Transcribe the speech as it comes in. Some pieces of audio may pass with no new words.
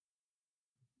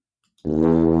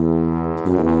Welcome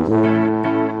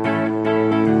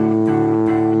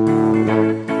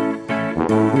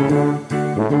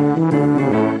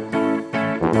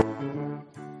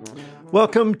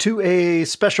to a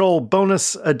special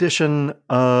bonus edition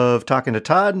of Talking to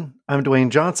Todd. I'm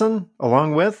Dewayne Johnson,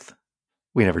 along with...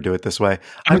 We never do it this way.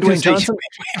 I'm Dewayne Johnson.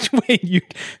 Wait,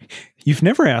 you've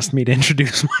never asked me to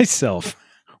introduce myself.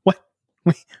 What?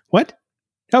 Wait, what?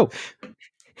 Oh.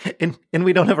 And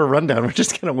we don't have a rundown. We're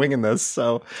just kind of winging this.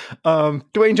 So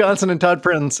Dewayne Johnson and Todd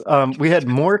Prince, we had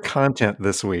more content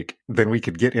this week than we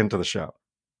could get into the show.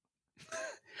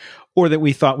 Or that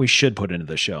we thought we should put into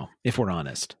the show, if we're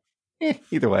honest.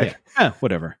 Either way. Yeah,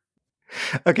 whatever.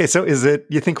 Okay, so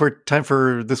you think we're time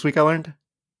for This Week I Learned?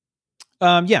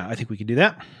 Yeah, I think we can do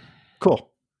that. Cool.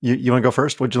 You want to go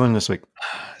first? What'd you learn this week?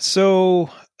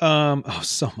 So,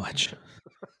 so much.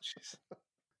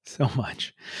 So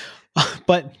much.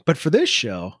 But for this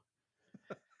show,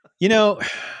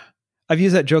 I've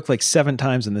used that joke like 7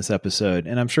 times in this episode,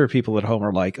 and I'm sure people at home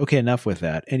are like, okay, enough with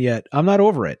that. And yet I'm not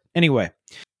over it. Anyway,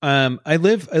 I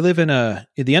live in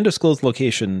the undisclosed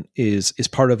location is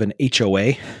part of an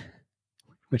HOA,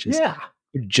 which is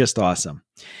just awesome.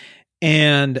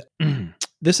 And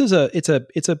this is it's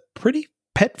a pretty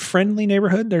pet friendly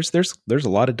neighborhood. There's a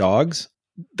lot of dogs.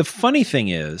 The funny thing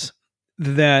is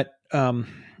that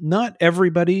not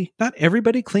everybody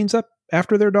cleans up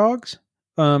after their dogs.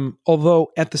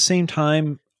 Although at the same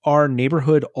time, our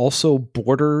neighborhood also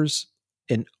borders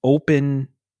an open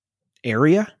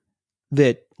area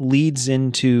that leads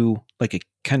into like a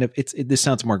kind of this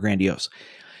sounds more grandiose.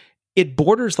 It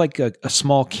borders like a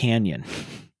small canyon,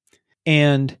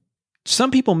 and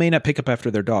some people may not pick up after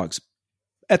their dogs.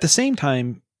 At the same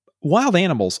time, wild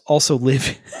animals also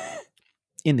live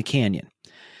in the canyon.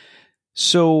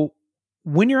 So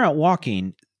when you're out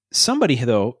walking, somebody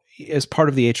though, as part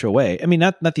of the HOA, I mean,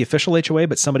 not the official HOA,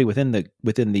 but somebody within the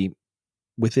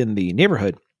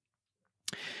neighborhood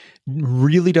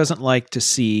really doesn't like to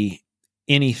see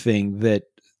anything that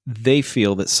they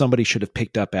feel that somebody should have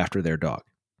picked up after their dog.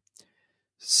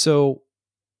 So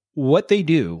what they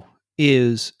do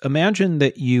is imagine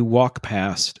that you walk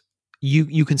past,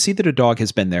 you can see that a dog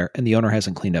has been there and the owner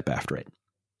hasn't cleaned up after it.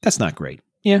 That's not great.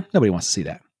 Yeah, nobody wants to see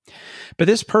that. But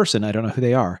this person, I don't know who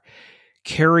they are,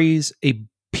 carries a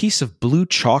piece of blue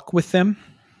chalk with them,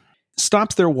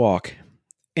 stops their walk,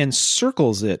 and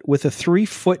circles it with a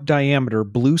 3-foot diameter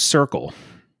blue circle,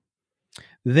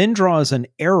 then draws an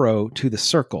arrow to the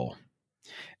circle,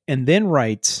 and then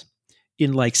writes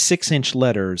in like 6-inch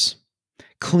letters,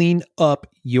 "Clean up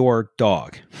your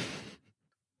dog."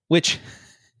 Which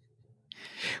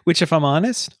if I'm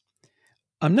honest,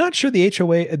 I'm not sure the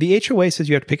HOA says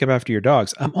you have to pick up after your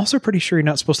dogs. I'm also pretty sure you're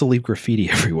not supposed to leave graffiti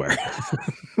everywhere.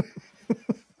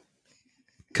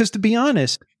 Because to be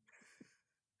honest,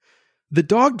 the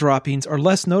dog droppings are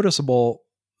less noticeable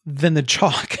than the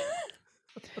chalk.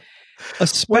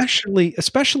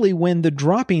 Especially when the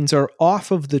droppings are off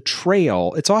of the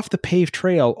trail. It's off the paved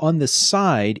trail on the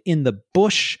side in the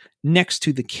bush next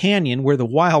to the canyon where the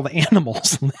wild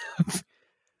animals live.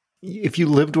 If you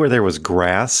lived where there was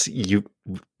grass,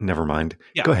 never mind.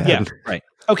 Yeah, go ahead. Yeah, right.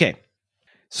 Okay.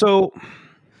 So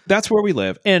that's where we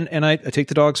live. And I take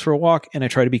the dogs for a walk and I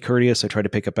try to be courteous. I try to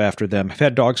pick up after them. I've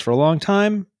had dogs for a long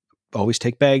time. Always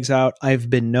take bags out. I've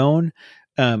been known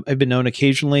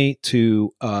occasionally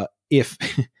to, because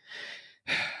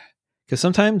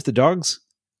sometimes the dog's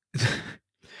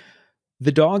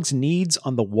needs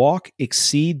on the walk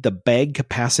exceed the bag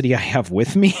capacity I have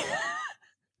with me.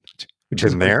 Which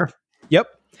is there? Yep.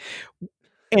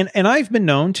 And I've been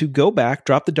known to go back,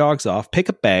 drop the dogs off, pick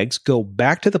up bags, go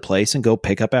back to the place and go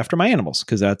pick up after my animals.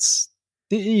 Because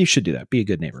you should do that. Be a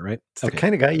good neighbor, right? It's the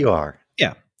kind of guy you are.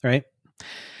 Yeah. Right.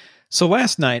 So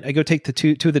last night I go take the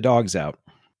two of the dogs out.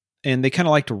 And they kind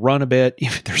of like to run a bit.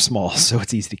 They're small, so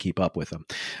it's easy to keep up with them.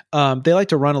 They like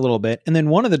to run a little bit. And then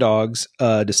one of the dogs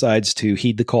decides to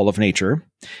heed the call of nature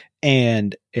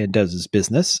and does his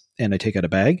business. And I take out a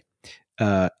bag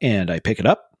and I pick it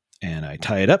up and I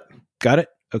tie it up. Got it.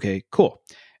 Okay, cool.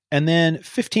 And then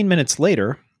 15 minutes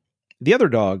later, the other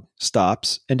dog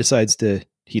stops and decides to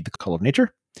heed the call of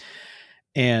nature.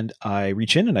 And I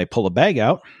reach in and I pull a bag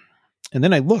out. And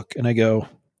then I look and I go,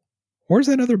 where's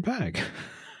that other bag?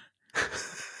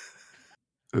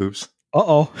 Oops.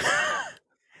 Uh-oh.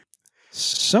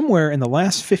 Somewhere in the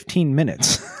last 15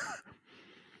 minutes,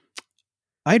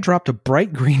 I dropped a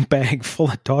bright green bag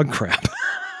full of dog crap.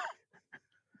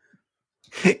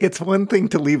 It's one thing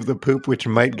to leave the poop, which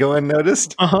might go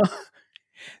unnoticed. Uh-huh.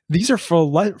 These are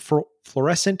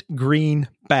fluorescent green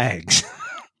bags.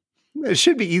 It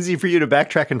should be easy for you to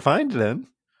backtrack and find then.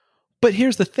 But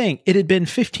here's the thing. It had been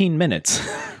 15 minutes.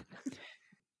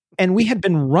 And we had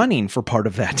been running for part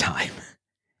of that time.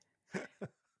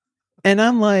 And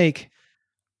I'm like,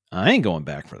 I ain't going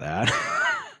back for that.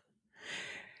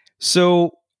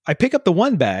 So I pick up the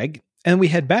one bag and we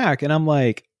head back. And I'm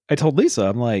like, I told Lisa,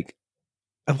 I'm like,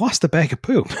 I lost a bag of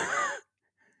poop.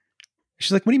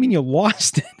 She's like, what do you mean you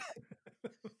lost it?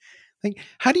 Like,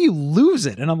 how do you lose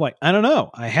it? And I'm like, I don't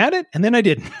know. I had it and then I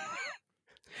didn't.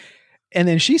 And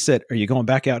then she said, are you going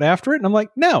back out after it? And I'm like,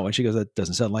 no. And she goes, that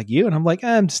doesn't sound like you. And I'm like,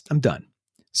 I'm done.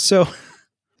 So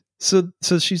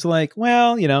she's like,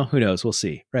 well, who knows? We'll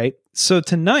see. Right. So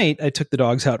tonight I took the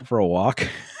dogs out for a walk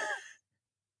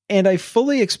and I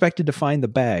fully expected to find the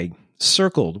bag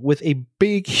circled with a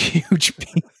big, huge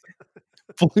piece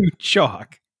of blue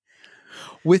chalk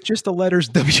with just the letters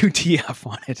WTF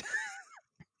on it.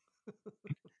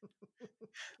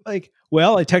 Like,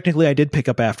 well, I did pick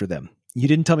up after them. You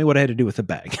didn't tell me what I had to do with the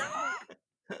bag.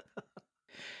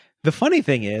 The funny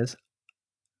thing is,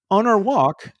 on our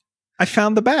walk, I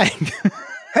found the bag.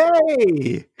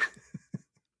 Hey!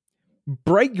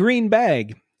 Bright green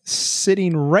bag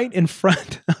sitting right in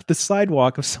front of the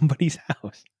sidewalk of somebody's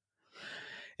house.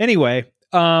 Anyway,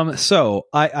 so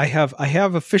I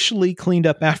have officially cleaned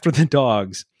up after the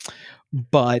dogs.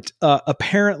 But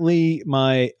apparently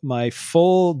my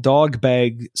full dog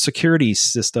bag security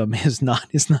system is not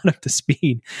up to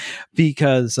speed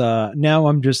because now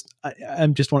I'm just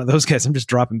one of those guys. I'm just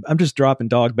dropping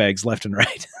dog bags left and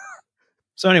right.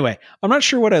 So anyway, I'm not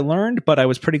sure what I learned, but I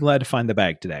was pretty glad to find the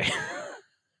bag today.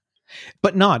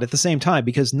 But not at the same time,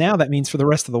 because now that means for the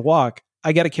rest of the walk,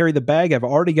 I got to carry the bag I've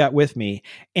already got with me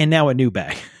and now a new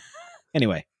bag.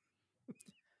 Anyway,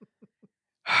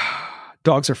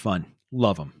 dogs are fun.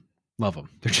 Love them.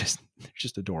 They're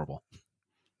just adorable.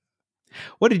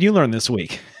 What did you learn this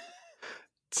week?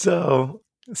 So,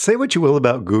 say what you will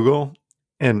about Google,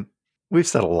 and we've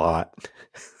said a lot.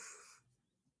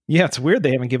 Yeah, it's weird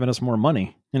they haven't given us more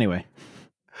money. Anyway.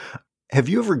 Have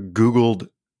you ever Googled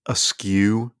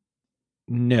askew?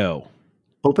 No.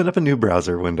 Open up a new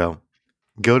browser window,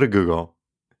 go to Google,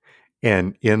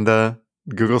 and in the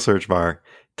Google search bar,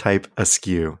 type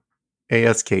askew,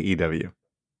 ASKEW.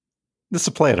 This is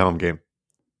a play-at-home game.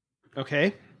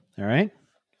 Okay. All right.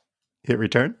 Hit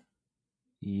return.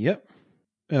 Yep.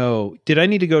 Oh, did I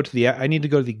need to go to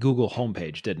the Google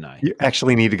homepage, didn't I? You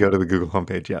actually need to go to the Google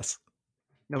homepage, yes.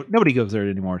 No, nobody goes there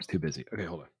anymore. It's too busy. Okay,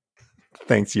 hold on.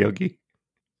 Thanks, Yogi.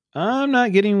 I'm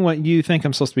not getting what you think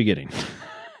I'm supposed to be getting.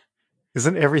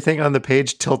 Isn't everything on the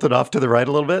page tilted off to the right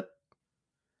a little bit?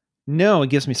 No, it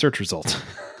gives me search results.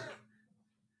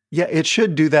 Yeah, it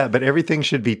should do that, but everything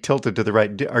should be tilted to the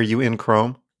right. Are you in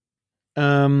Chrome?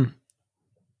 Well,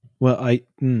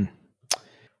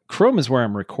 Chrome is where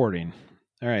I'm recording.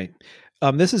 All right.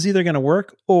 This is either going to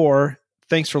work or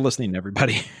thanks for listening,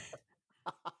 everybody.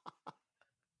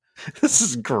 This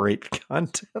is great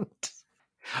content.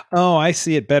 Oh, I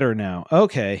see it better now.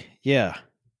 Okay. Yeah.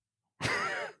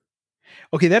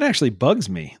 Okay. That actually bugs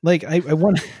me. Like I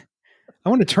want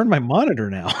to turn my monitor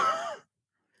now.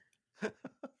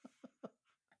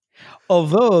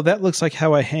 Although that looks like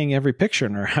how I hang every picture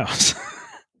in our house.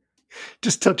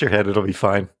 Just tilt your head. It'll be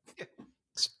fine.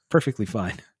 It's perfectly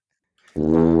fine.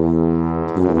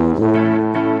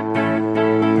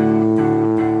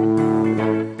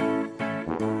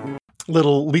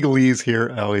 Little legalese here,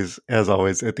 as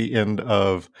always, at the end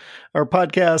of our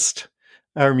podcast.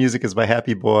 Our music is by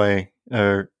Happy Boy.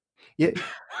 Our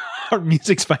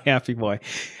music's by Happy Boy.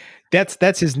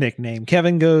 That's his nickname.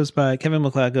 Kevin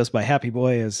MacLeod goes by Happy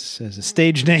Boy as a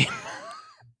stage name.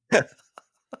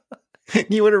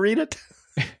 You want to read it?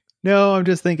 No, I'm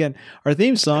just thinking our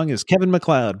theme song is Kevin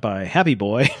MacLeod by Happy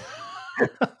Boy.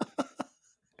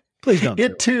 Please don't.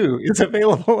 It too is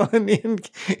available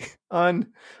on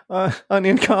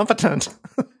Incompetent,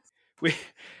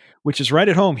 which is right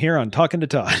at home here on Talking to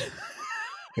Todd.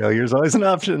 Failure's always an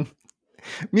option.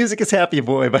 Music is Happy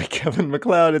Boy by Kevin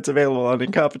MacLeod. It's available on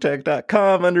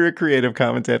Incompetech.com under a Creative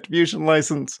Commons Attribution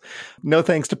license. No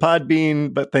thanks to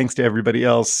Podbean, but thanks to everybody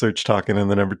else. Search Talkin'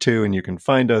 and the number 2, and you can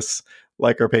find us.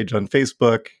 Like our page on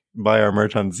Facebook, buy our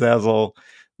merch on Zazzle,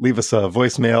 leave us a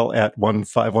voicemail at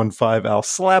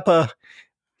 1515-AL-SLAPPA,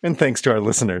 and thanks to our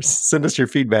listeners. Send us your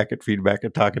feedback at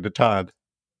Talkin' to Todd.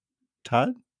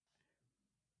 Todd?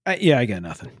 Yeah, I got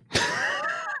nothing.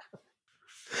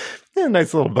 Yeah,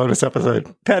 nice little bonus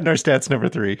episode. Padding our stats number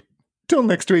 3. Till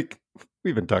next week,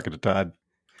 we've been talking to Todd.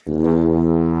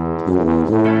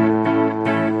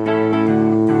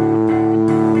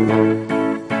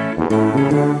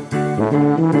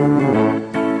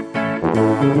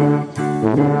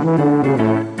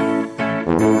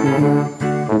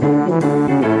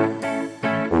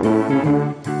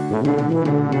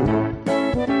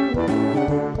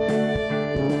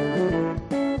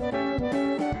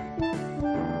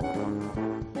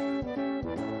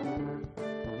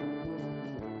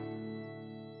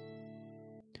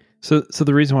 So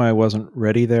the reason why I wasn't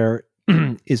ready there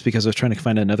is because I was trying to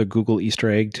find another Google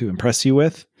Easter egg to impress you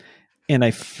with, and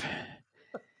I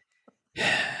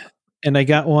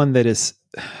got one that is,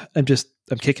 I'm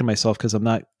kicking myself because I'm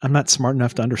not smart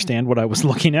enough to understand what I was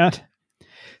looking at.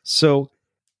 So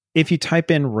if you type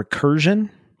in recursion,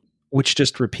 which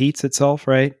just repeats itself,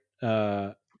 right?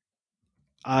 You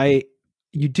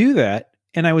do that,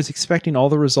 and I was expecting all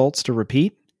the results to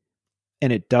repeat,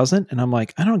 and it doesn't. And I'm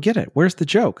like, I don't get it. Where's the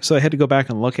joke? So I had to go back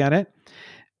and look at it.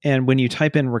 And when you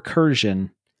type in recursion,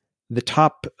 the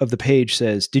top of the page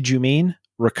says, "Did you mean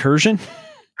recursion?"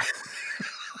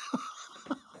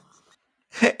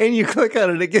 And you click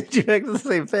on it, it gets you back to the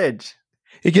same page.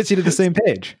 It gets you to the same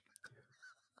page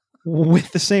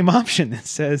with the same option that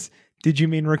says, "Did you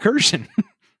mean recursion?"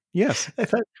 Yes. I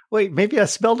thought, wait, maybe I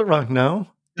spelled it wrong. No.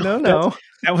 That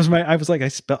was I was like,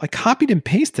 I copied and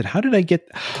pasted. How did I get?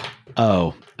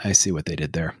 Oh, I see what they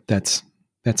did there. That's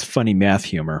funny math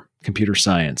humor, computer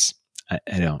science. I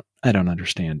don't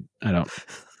understand. I don't.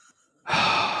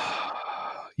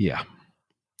 Yeah.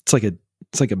 It's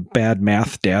like a bad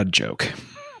math dad joke.